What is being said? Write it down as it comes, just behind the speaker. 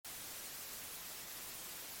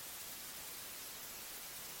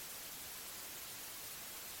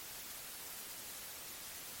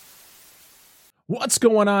What's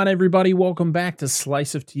going on, everybody? Welcome back to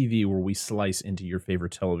Slice of TV, where we slice into your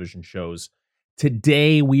favorite television shows.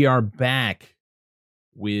 Today, we are back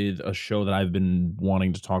with a show that I've been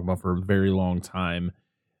wanting to talk about for a very long time.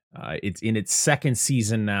 It's in its second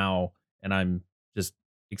season now, and I'm just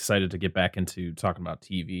excited to get back into talking about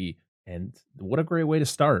TV. And what a great way to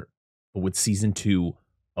start, but with season 2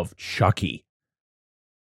 of Chucky.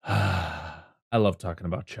 I love talking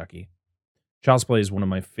about Chucky. Child's Play is one of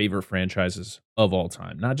my favorite franchises of all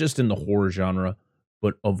time, not just in the horror genre,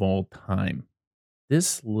 but of all time.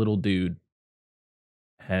 This little dude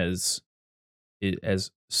has,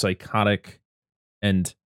 as psychotic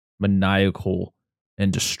and maniacal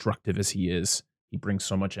and destructive as he brings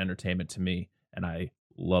so much entertainment to me. And I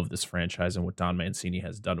love this franchise and what Don Mancini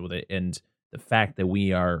has done with it. And the fact that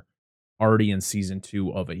we are already in season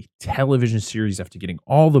 2 of a television series after getting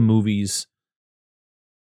all the movies,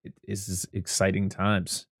 it is exciting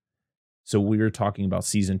times. So we're talking about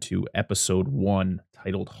season 2, episode 1,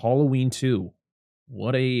 titled Halloween 2.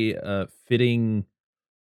 What a fitting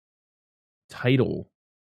title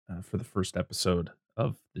for the first episode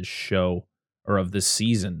of this show or of this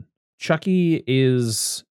season. Chucky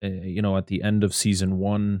is, at the end of season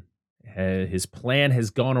 1, his plan has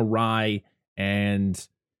gone awry, and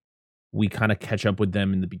we kind of catch up with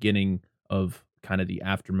them in the beginning of kind of the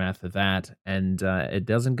aftermath of that, and it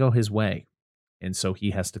doesn't go his way. And so he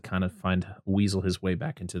has to kind of weasel his way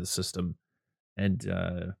back into the system, and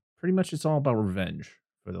pretty much it's all about revenge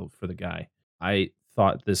for the guy. I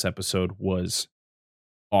thought this episode was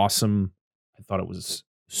awesome. I thought it was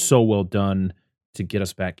so well done to get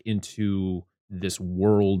us back into this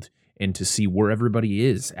world and to see where everybody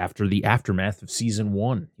is after the aftermath of season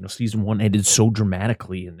 1. Season 1 ended so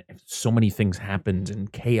dramatically, and so many things happened,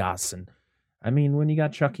 and chaos. And I mean, when you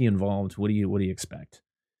got Chucky involved, what do you expect?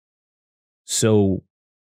 So,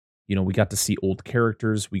 we got to see old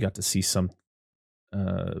characters. We got to see some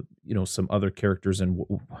some other characters and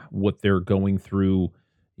what they're going through,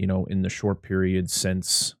 in the short period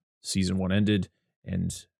since season 1 ended,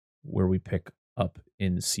 and where we pick up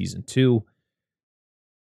in season 2.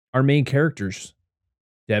 Our main characters,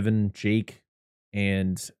 Devin, Jake,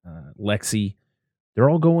 and Lexi, they're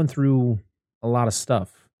all going through a lot of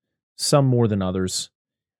stuff, some more than others.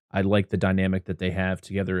 I like the dynamic that they have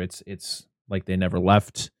together. It's like they never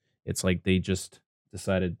left. It's like they just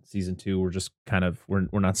decided season 2,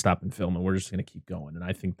 we're not stopping filming. We're just going to keep going. And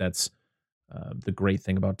I think that's the great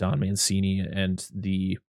thing about Don Mancini and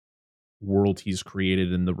the world he's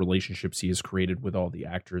created and the relationships he has created with all the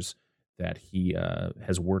actors that he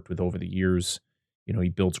has worked with over the years. He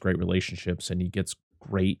builds great relationships and he gets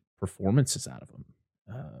great performances out of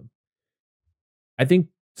them. I think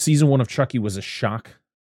season 1 of Chucky was a shock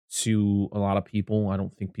to a lot of people. I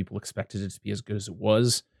don't think people expected it to be as good as it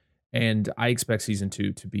was. And I expect season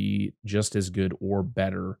 2 to be just as good or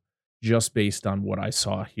better, just based on what I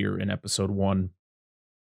saw here in episode 1.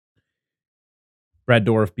 Brad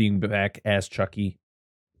Dourif being back as Chucky,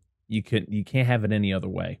 you can't have it any other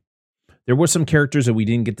way. There were some characters that we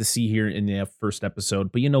didn't get to see here in the first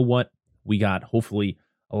episode, but you know what? We got hopefully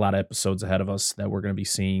a lot of episodes ahead of us that we're going to be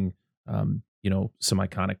seeing, some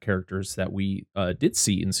iconic characters that we did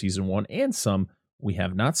see in season 1 and some we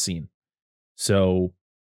have not seen. So,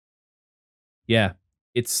 yeah,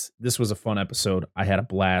 this was a fun episode. I had a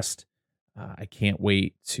blast. I can't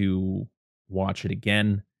wait to watch it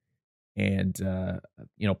again, and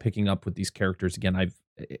picking up with these characters again. I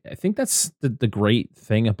think that's the great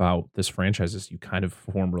thing about this franchise is you kind of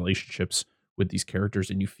form relationships with these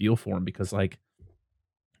characters and you feel for them, because like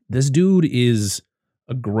this dude is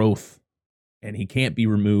a growth and he can't be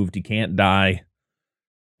removed. He can't die.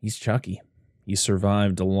 He's Chucky. He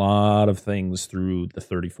survived a lot of things through the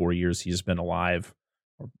 34 years he's been alive,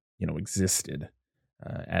 or existed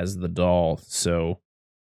as the doll. So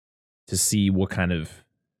to see what kind of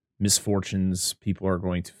misfortunes people are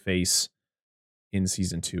going to face in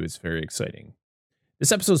season 2 is very exciting.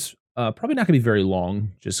 This episode's probably not going to be very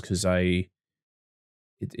long, just because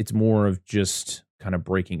it's more of just kind of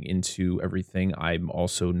breaking into everything. I'm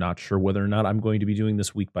also not sure whether or not I'm going to be doing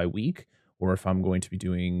this week by week, or if I'm going to be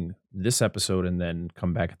doing this episode and then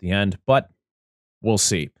come back at the end, but we'll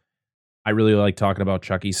see. I really like talking about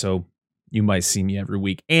Chucky, so you might see me every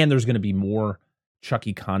week. And there's going to be more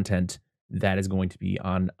Chucky content that is going to be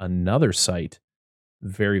on another site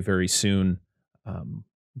very, very soon.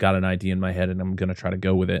 Got an idea in my head, and I'm going to try to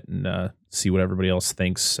go with it and see what everybody else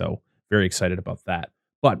thinks. So very excited about that.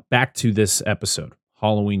 But back to this episode,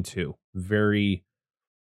 Halloween 2. Very,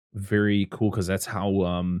 very cool, because that's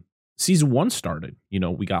how season 1 started.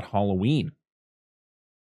 We got Halloween,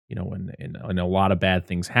 and a lot of bad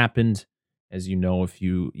things happened. as you know, if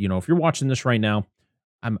if you're watching this right now,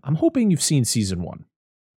 I'm hoping you've seen season 1.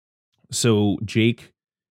 So Jake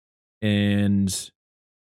and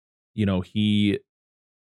he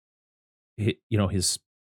his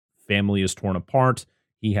family is torn apart.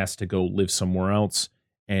 He has to go live somewhere else,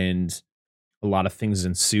 and a lot of things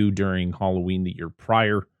ensue during Halloween the year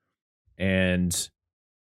prior. And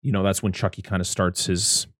that's when Chucky kind of starts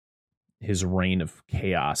his reign of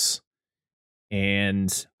chaos.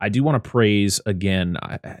 And I do want to praise again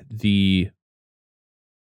the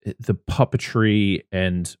puppetry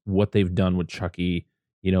and what they've done with Chucky,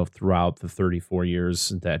 throughout the 34 years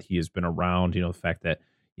that he has been around. The fact that,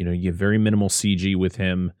 you get very minimal CG with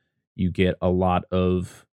him. You get a lot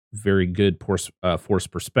of very good force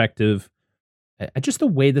perspective. Just the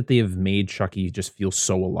way that they have made Chucky just feel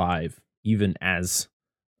so alive, even as,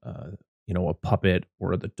 a puppet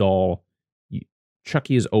or the doll. You,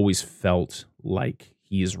 Chucky has always felt like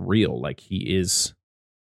he is real, like he is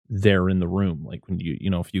there in the room. Like when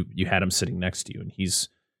if you had him sitting next to you and he's,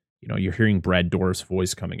 you're hearing Brad Dourif's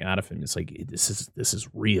voice coming out of him. It's like, this is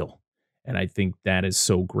real. And I think that is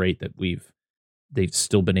so great that they've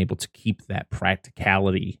still been able to keep that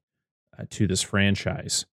practicality to this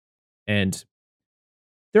franchise. And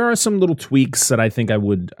there are some little tweaks that I think I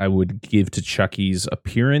would give to Chucky's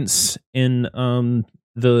appearance in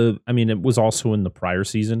it was also in the prior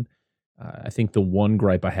season. I think the one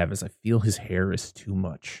gripe I have is I feel his hair is too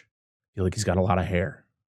much. I feel like he's got a lot of hair.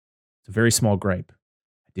 It's a very small gripe.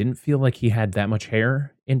 I didn't feel like he had that much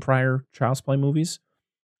hair in prior Child's Play movies.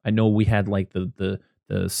 I know we had like the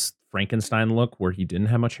Frankenstein look where he didn't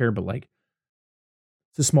have much hair, but like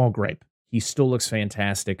it's a small gripe. He still looks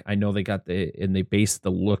fantastic. I know they based the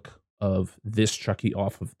look of this Chucky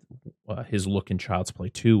off of his look in Child's Play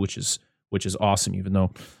 2, which is awesome. Even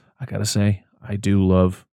though I gotta say I do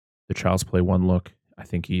love the Child's Play 1 look. I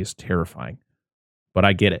think he is terrifying, but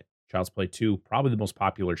I get it. Child's Play 2, probably the most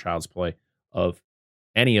popular Child's Play of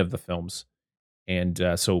any of the films, and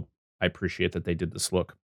so I appreciate that they did this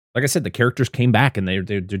look. Like I said, the characters came back and they're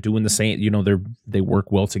doing the same. They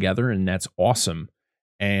work well together, and that's awesome.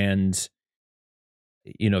 And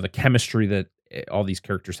the chemistry that all these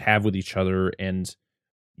characters have with each other, and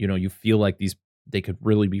you feel like they could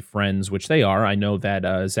really be friends, which they are. I know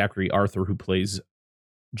that Zachary Arthur, who plays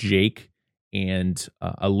Jake, and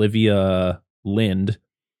Olivia Lind,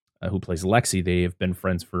 who plays Lexi, they have been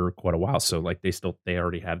friends for quite a while. So like they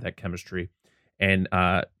already have that chemistry. And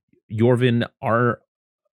Jorvin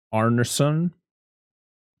Arnason,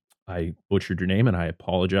 I butchered your name and I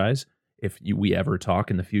apologize if we ever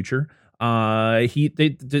talk in the future.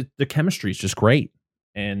 The chemistry is just great.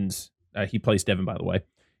 And he plays Devin, by the way.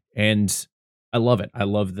 And I love it. I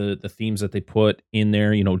love the themes that they put in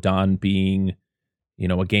there, Don being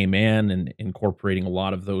a gay man and incorporating a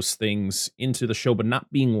lot of those things into the show, but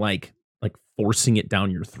not being like forcing it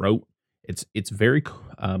down your throat. It's very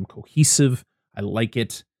cohesive. I like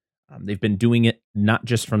it. They've been doing it not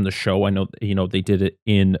just from the show. I know they did it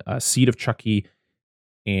in Seed of Chucky,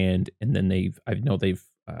 and then they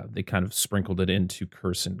kind of sprinkled it into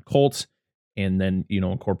Curse and Cult, and then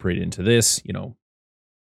incorporated into this.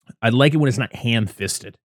 I like it when it's not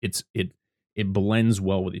ham-fisted. It blends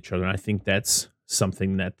well with each other, and I think that's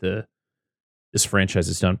something that this franchise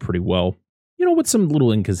has done pretty well, with some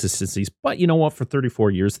little inconsistencies. But you know what? For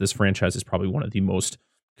 34 years, this franchise is probably one of the most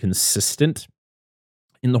consistent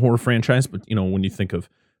in the horror franchise. But, when you think of,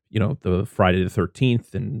 the Friday the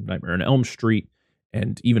 13th and Nightmare on Elm Street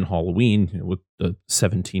and even Halloween, with the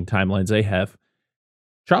 17 timelines they have,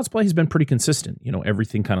 Child's Play has been pretty consistent.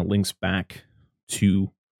 Everything kind of links back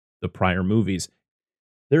to the prior movies.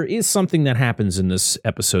 There is something that happens in this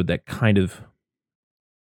episode that kind of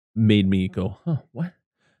made me go, what?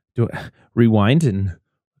 Do I rewind and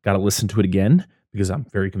got to listen to it again because I'm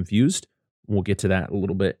very confused. We'll get to that a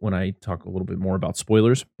little bit when I talk a little bit more about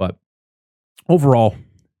spoilers. But overall,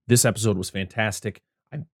 this episode was fantastic.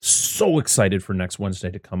 I'm so excited for next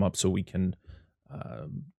Wednesday to come up so we can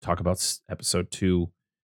talk about episode 2.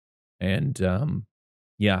 And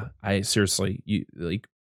I seriously,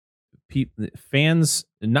 fans,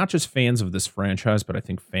 not just fans of this franchise, but I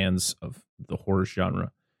think fans of the horror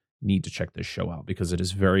genre need to check this show out because it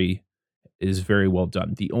is very well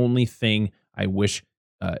done. The only thing I wish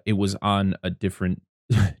it was on a different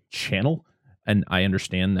channel, and I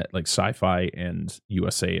understand that like Sci-Fi and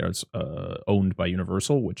USA is owned by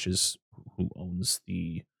Universal, which is who owns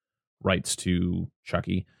the rights to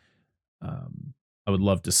Chucky. I would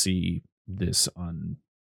love to see this on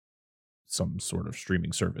some sort of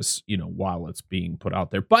streaming service, while it's being put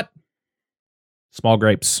out there. But small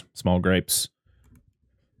grapes.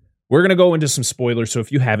 We're going to go into some spoilers. So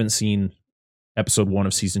if you haven't seen episode 1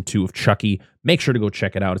 of season 2 of Chucky. Make sure to go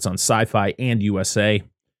check it out. It's on Sci-Fi and USA.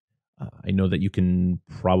 I know that you can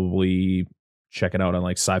probably check it out on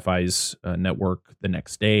like Sci-Fi's network the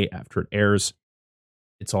next day after it airs.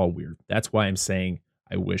 It's all weird. That's why I'm saying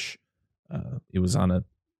I wish it was on a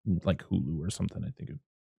like Hulu or something. I think it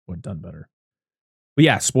would have done better. But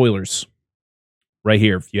yeah, spoilers right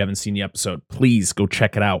here. If you haven't seen the episode, please go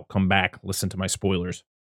check it out. Come back, listen to my spoilers.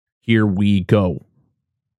 Here we go.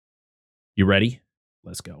 You ready?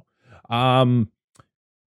 Let's go.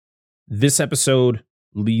 This episode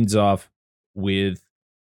leads off with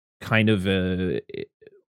kind of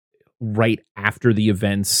right after the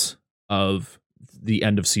events of the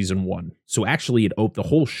end of season 1. So actually the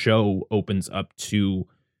whole show opens up to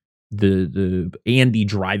the Andy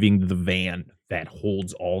driving the van that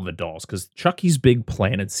holds all the dolls, because Chucky's big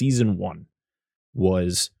plan in season 1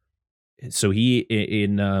 was, so he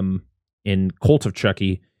in Cult of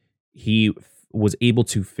Chucky, he was able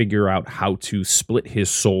to figure out how to split his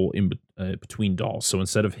soul in between dolls. So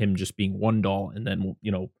instead of him just being one doll and then,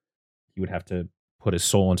 he would have to put his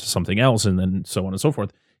soul into something else and then so on and so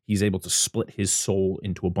forth, he's able to split his soul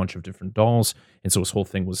into a bunch of different dolls. And so his whole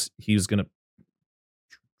thing was he was going to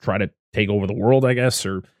try to take over the world, I guess,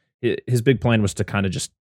 or his big plan was to kind of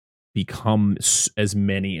just become as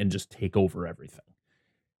many and just take over everything.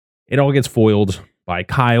 It all gets foiled by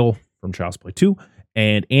Kyle from Child's Play 2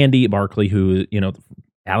 and Andy Barclay, who,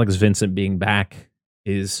 Alex Vincent being back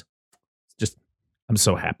is just, I'm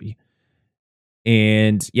so happy.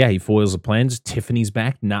 And yeah, he foils the plans. Tiffany's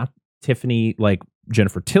back, not Tiffany like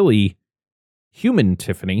Jennifer Tilly, human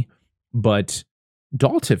Tiffany, but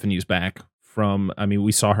doll Tiffany's back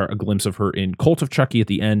we saw a glimpse of her in Cult of Chucky at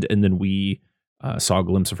the end, and then we saw a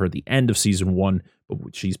glimpse of her at the end of season 1,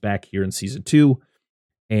 but she's back here in season 2.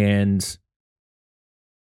 And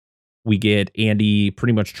we get Andy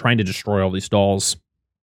pretty much trying to destroy all these dolls,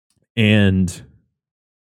 and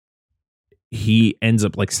he ends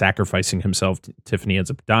up like sacrificing himself. Tiffany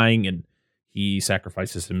ends up dying, and he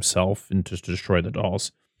sacrifices himself and just to destroy the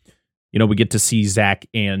dolls. We get to see Zach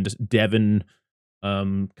and Devin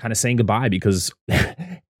kind of saying goodbye, because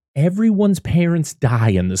everyone's parents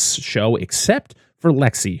die in this show except for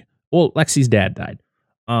Lexi. Well, Lexi's dad died.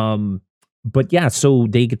 But yeah, so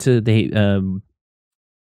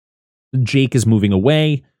Jake is moving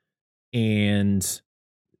away, and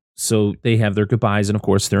so they have their goodbyes, and of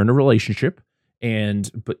course they're in a relationship,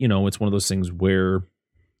 but it's one of those things where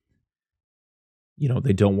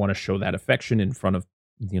they don't want to show that affection in front of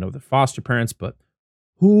the foster parents, but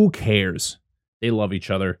who cares? They love each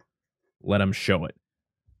other. Let them show it.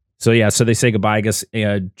 So yeah, so they say goodbye. I guess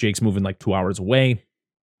Jake's moving like 2 hours away.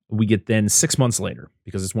 We get then 6 months later,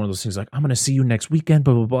 because it's one of those things like, I'm going to see you next weekend,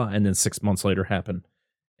 blah, blah, blah. And then 6 months later happen.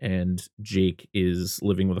 And Jake is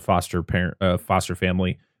living with a foster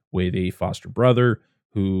family with a foster brother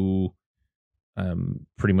who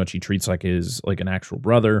pretty much he treats like an actual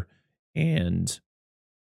brother. And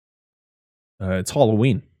it's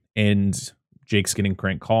Halloween, and Jake's getting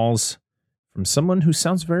crank calls from someone who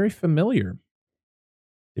sounds very familiar.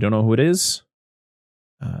 They don't know who it is.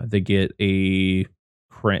 They get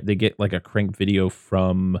like a crank video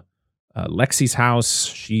from Lexi's house.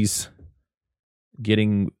 She's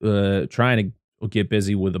trying to get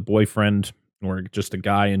busy with a boyfriend or just a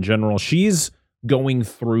guy in general. She's going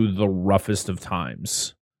through the roughest of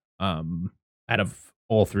times out of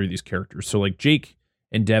all three of these characters. So like Jake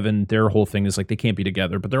and Devin, their whole thing is like they can't be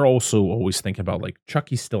together, but they're also always thinking about like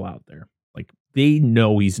Chucky's still out there. Like they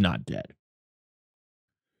know he's not dead.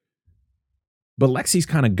 But Lexi's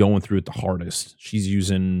kind of going through it the hardest. She's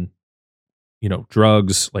using,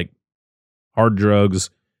 drugs, like hard drugs,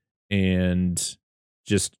 and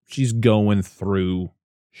just she's going through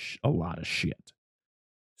a lot of shit.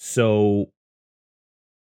 So,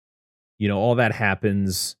 all that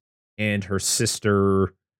happens, and her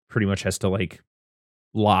sister pretty much has to like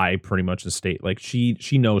lie pretty much and state like she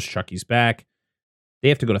knows Chucky's back. They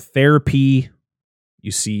have to go to therapy.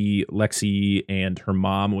 You see Lexi and her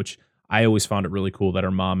mom, which I always found it really cool that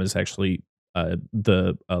her mom is actually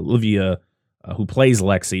the Olivia who plays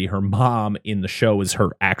Lexi. Her mom in the show is her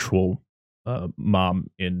actual mom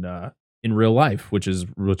in real life, which is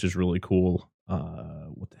really cool.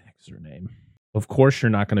 What the heck is her name? Of course, you're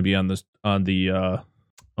not going to be on the.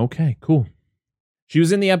 Okay, cool. She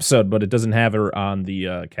was in the episode, but it doesn't have her on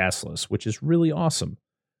the cast list, which is really awesome.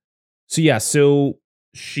 So yeah,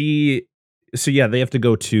 they have to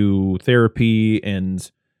go to therapy,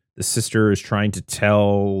 and the sister is trying to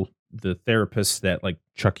tell the therapist that like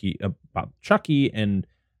about Chucky,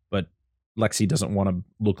 but Lexi doesn't want to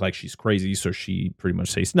look like she's crazy, so she pretty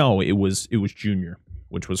much says no, it was Junior.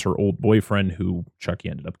 which was her old boyfriend who Chucky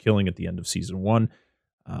ended up killing at the end of season 1.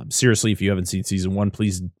 Seriously, if you haven't seen season 1,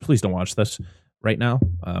 please don't watch this right now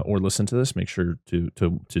or listen to this. Make sure to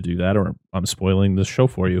do that, or I'm spoiling this show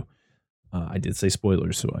for you. I did say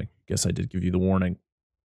spoilers, so I guess I did give you the warning.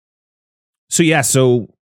 So yeah,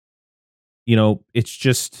 it's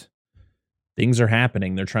just things are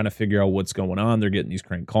happening. They're trying to figure out what's going on. They're getting these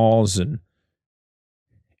crank calls, and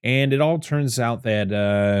it all turns out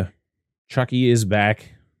that Chucky is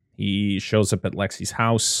back. He shows up at Lexi's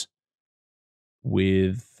house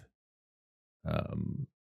with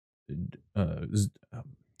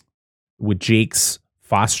Jake's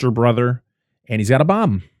foster brother, and he's got a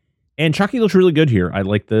bomb. And Chucky looks really good here. I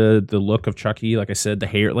like the look of Chucky. Like I said, the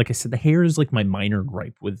hair. Like I said, the hair is like my minor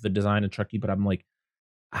gripe with the design of Chucky. But I'm like,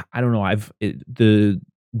 I don't know.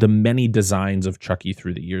 The many designs of Chucky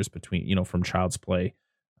through the years between from Child's Play,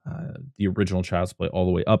 the original Child's Play, all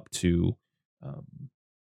the way up to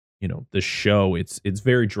the show. It's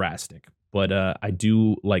very drastic. But I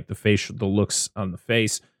do like the looks on the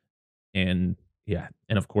face, and yeah,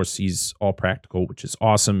 and of course he's all practical, which is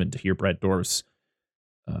awesome. And to hear Brett Dorff's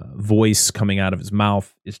voice coming out of his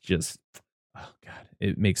mouth is just, oh god,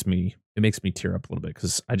 it makes me tear up a little bit,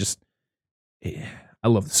 because I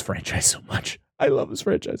love this franchise so much.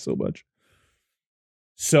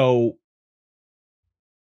 So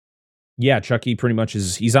yeah, Chucky pretty much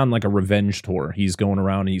he's on like a revenge tour. He's going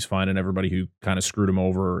around and he's finding everybody who kind of screwed him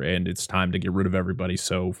over, and it's time to get rid of everybody.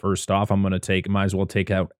 So first off, might as well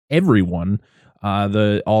take out everyone,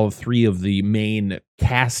 all 3 of the main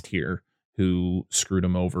cast here who screwed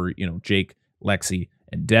him over, Jake, Lexi,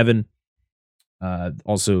 and Devin.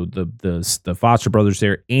 Also the foster brothers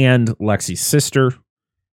there, and Lexi's sister,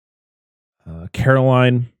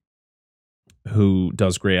 Caroline, who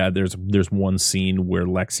does great. There's one scene where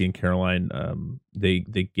Lexi and Caroline they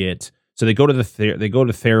go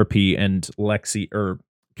to therapy, and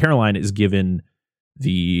Caroline is given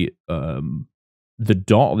the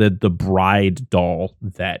doll, the bride doll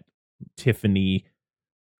that Tiffany's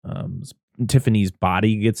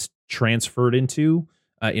body gets transferred into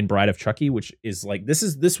in Bride of Chucky, which is like,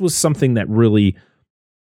 this was something that really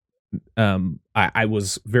I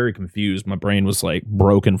was very confused. My brain was like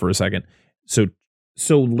broken for a second. So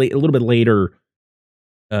a little bit later,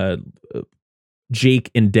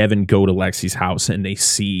 Jake and Devin go to Lexi's house and they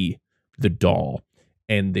see the doll,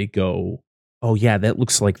 and they go, "Oh yeah, that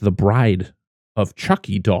looks like the Bride of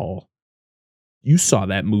Chucky doll. You saw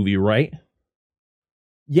that movie, right?"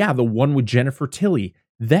 "Yeah, the one with Jennifer Tilly."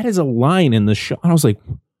 That is a line in the show. And I was like,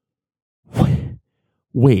 what?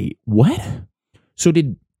 Wait, what?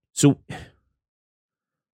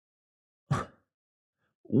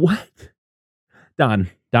 What? Don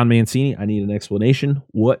Mancini, I need an explanation.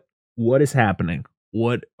 What is happening?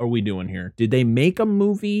 What are we doing here? Did they make a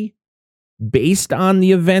movie based on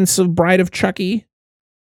the events of Bride of Chucky?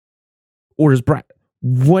 Or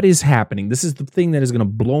what is happening? This is the thing that is going to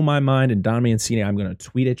blow my mind. And Don Mancini, I'm going to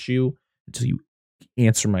tweet at you until you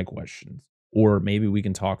answer my questions. Or maybe we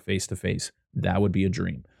can talk face to face. That would be a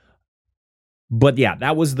dream. But yeah,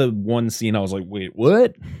 that was the one scene I was like, wait,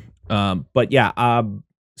 what? But yeah,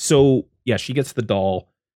 so yeah, she gets the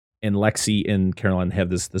doll, and Lexi and Caroline have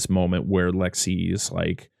this moment where Lexi is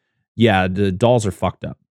like, yeah, the dolls are fucked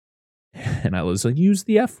up. And I was like, use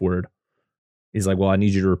the F word. He's like, well, I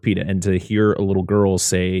need you to repeat it. And to hear a little girl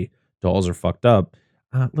say dolls are fucked up,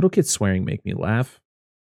 little kids swearing make me laugh.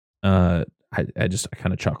 I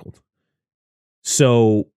kind of chuckled.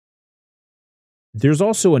 So there's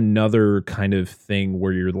also another kind of thing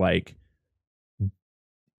where you're like,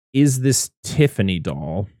 is this Tiffany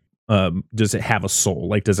doll? Does it have a soul?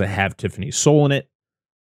 Like, does it have Tiffany's soul in it?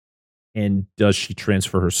 And does she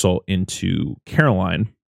transfer her soul into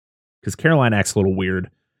Caroline? Because Caroline acts a little weird.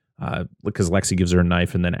 Because Lexi gives her a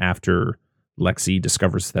knife, and then after Lexi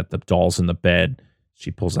discovers that the doll's in the bed,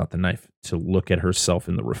 she pulls out the knife to look at herself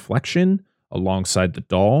in the reflection alongside the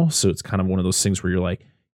doll. So it's kind of one of those things where you're like,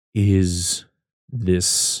 is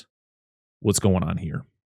this what's going on here?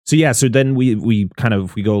 So yeah, so then we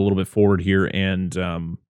go a little bit forward here, and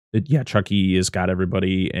Chucky has got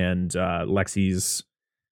everybody, and Lexi's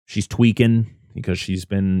she's tweaking because she's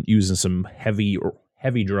been using some heavy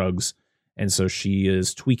drugs, and so she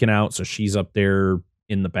is tweaking out. So she's up there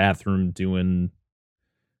in the bathroom doing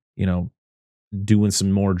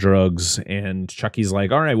some more drugs, and Chucky's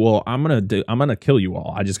like, all right, well, I'm gonna kill you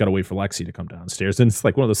all. I just gotta wait for Lexi to come downstairs. And it's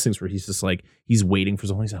like one of those things where he's just like, he's waiting for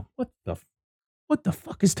someone. He's like, what the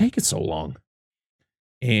fuck is taking so long?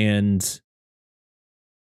 And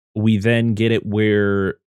we then get it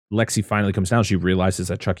where Lexi finally comes down, she realizes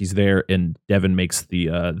that Chucky's there, and Devin makes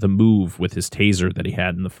the move with his taser that he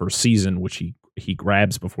had in the first season, which he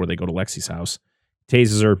grabs before they go to Lexi's house.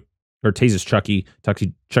 Tases her, or tases Chucky.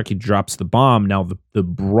 Chucky drops the bomb. Now the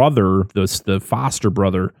brother, the foster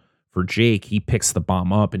brother for Jake, he picks the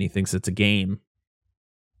bomb up and he thinks it's a game.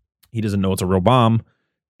 He doesn't know it's a real bomb,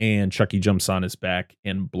 and Chucky jumps on his back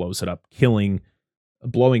and blows it up,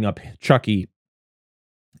 blowing up Chucky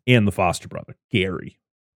and the foster brother, Gary.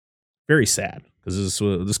 Very sad, because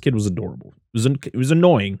this kid was adorable. It was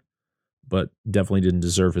annoying, but definitely didn't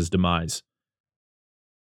deserve his demise.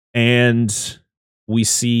 And we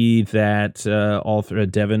see that all three,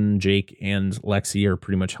 Devin, Jake, and Lexi are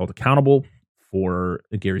pretty much held accountable for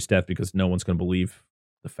Gary's death, because no one's going to believe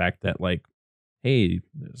the fact that, like, hey,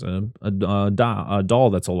 there's a doll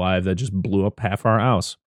that's alive that just blew up half our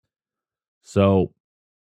house. So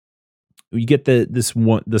you get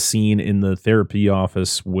the scene in the therapy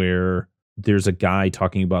office where there's a guy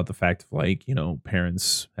talking about the fact of, like, you know,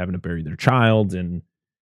 parents having to bury their child and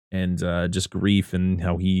just grief and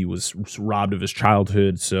how he was robbed of his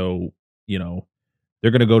childhood. So, you know,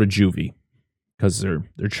 they're going to go to juvie because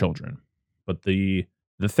they're children. But the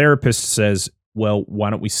therapist says, well, why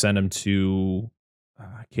don't we send him to,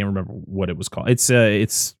 I can't remember what it was called. It's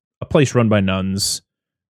a place run by nuns.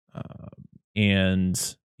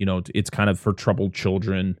 And, you know, it's kind of for troubled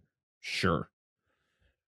children. Sure.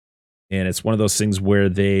 And it's one of those things where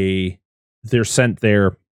they're sent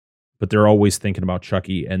there, but they're always thinking about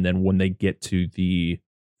Chucky. And then when they get to the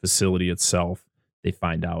facility itself, they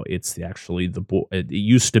find out it's actually it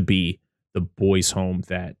used to be the boys' home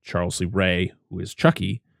that Charles Lee Ray, who is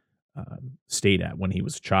Chucky, stayed at when he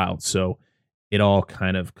was a child. So it all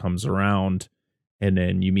kind of comes around. And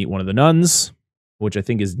then you meet one of the nuns, which I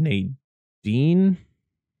think is Nadine.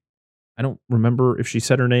 I don't remember if she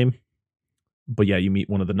said her name. But yeah, you meet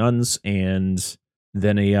one of the nuns, and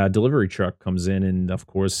then a delivery truck comes in, and of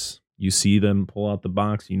course you see them pull out the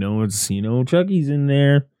box. Chucky's in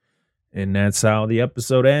there, and that's how the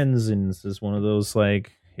episode ends. And it's just one of those,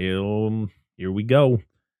 like, here we go.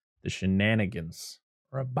 The shenanigans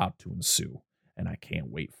are about to ensue, and I can't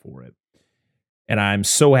wait for it. And I'm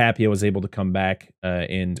so happy I was able to come back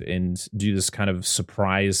and do this kind of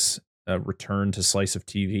surprise return to Slice of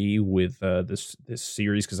TV with this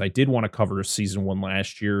series, because I did want to cover season 1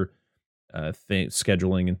 last year.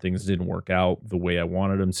 Scheduling and things didn't work out the way I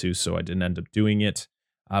wanted them to, so I didn't end up doing it.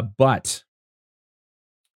 But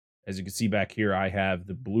as you can see back here, I have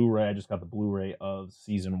the Blu-ray. I just got the Blu-ray of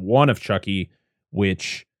season 1 of Chucky,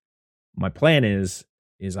 which my plan is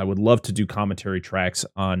I would love to do commentary tracks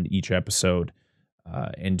on each episode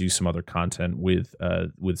and do some other content with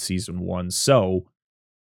season 1. So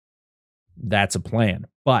that's a plan,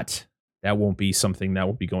 but that won't be something that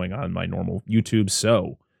will be going on my normal YouTube.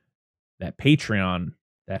 So that Patreon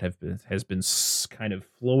that has been kind of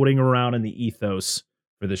floating around in the ethos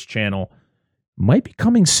for this channel might be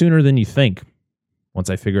coming sooner than you think. Once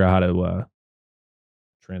I figure out how to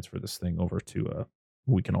transfer this thing over to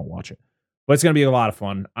we can all watch it. But it's going to be a lot of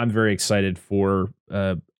fun. I'm very excited for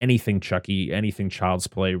anything Chucky, anything Child's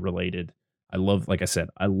Play related. Like I said,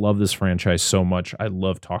 I love this franchise so much. I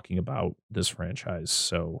love talking about this franchise.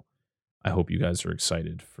 So I hope you guys are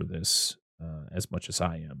excited for this as much as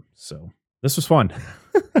I am. So this was fun.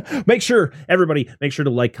 Make sure to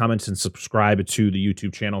like, comment, and subscribe to the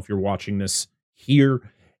YouTube channel if you're watching this here.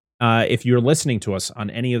 If you're listening to us on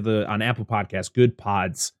on Apple Podcasts, Good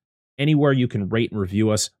Pods, anywhere you can rate and review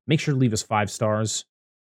us, make sure to leave us 5 stars.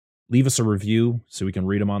 Leave us a review so we can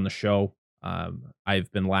read them on the show.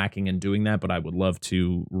 I've been lacking in doing that, but I would love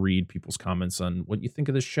to read people's comments on what you think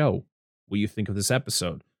of this show, what you think of this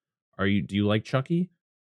episode. Do you like Chucky?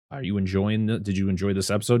 Are you did you enjoy this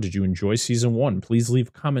episode? Did you enjoy season 1? Please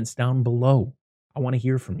leave comments down below. I want to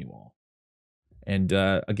hear from you all. And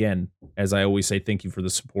again, as I always say, thank you for the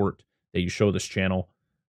support that you show this channel,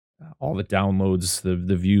 all the downloads,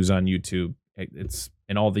 the views on YouTube,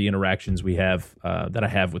 and all the interactions we have that I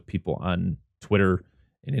have with people on Twitter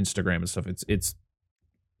and Instagram and stuff. It's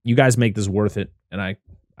you guys make this worth it, and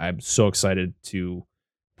I'm so excited to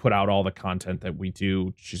put out all the content that we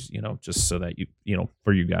do, just so that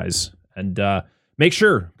for you guys. And make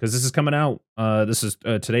sure, because this is coming out,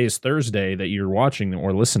 today is Thursday that you're watching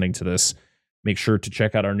or listening to this. Make sure to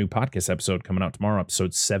check out our new podcast episode coming out tomorrow,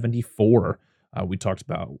 episode 74. We talk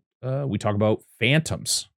about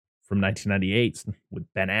Phantoms from 1998 with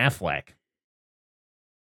Ben Affleck.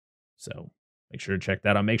 So make sure to check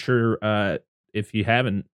that out. Make sure, if you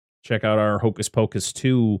haven't, check out our Hocus Pocus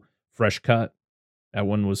 2 fresh cut. That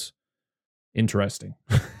one was interesting,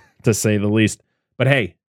 to say the least. But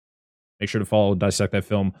hey, Make sure to follow Dissect That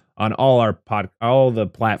Film on all the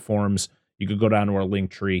platforms. You could go down to our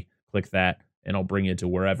link tree, click that, and I'll bring you to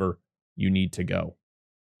wherever you need to go.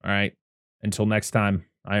 All right. Until next time,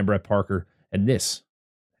 I am Brett Parker, and this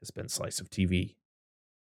has been Slice of TV.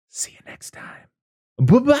 See you next time.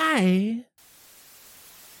 Bye-bye.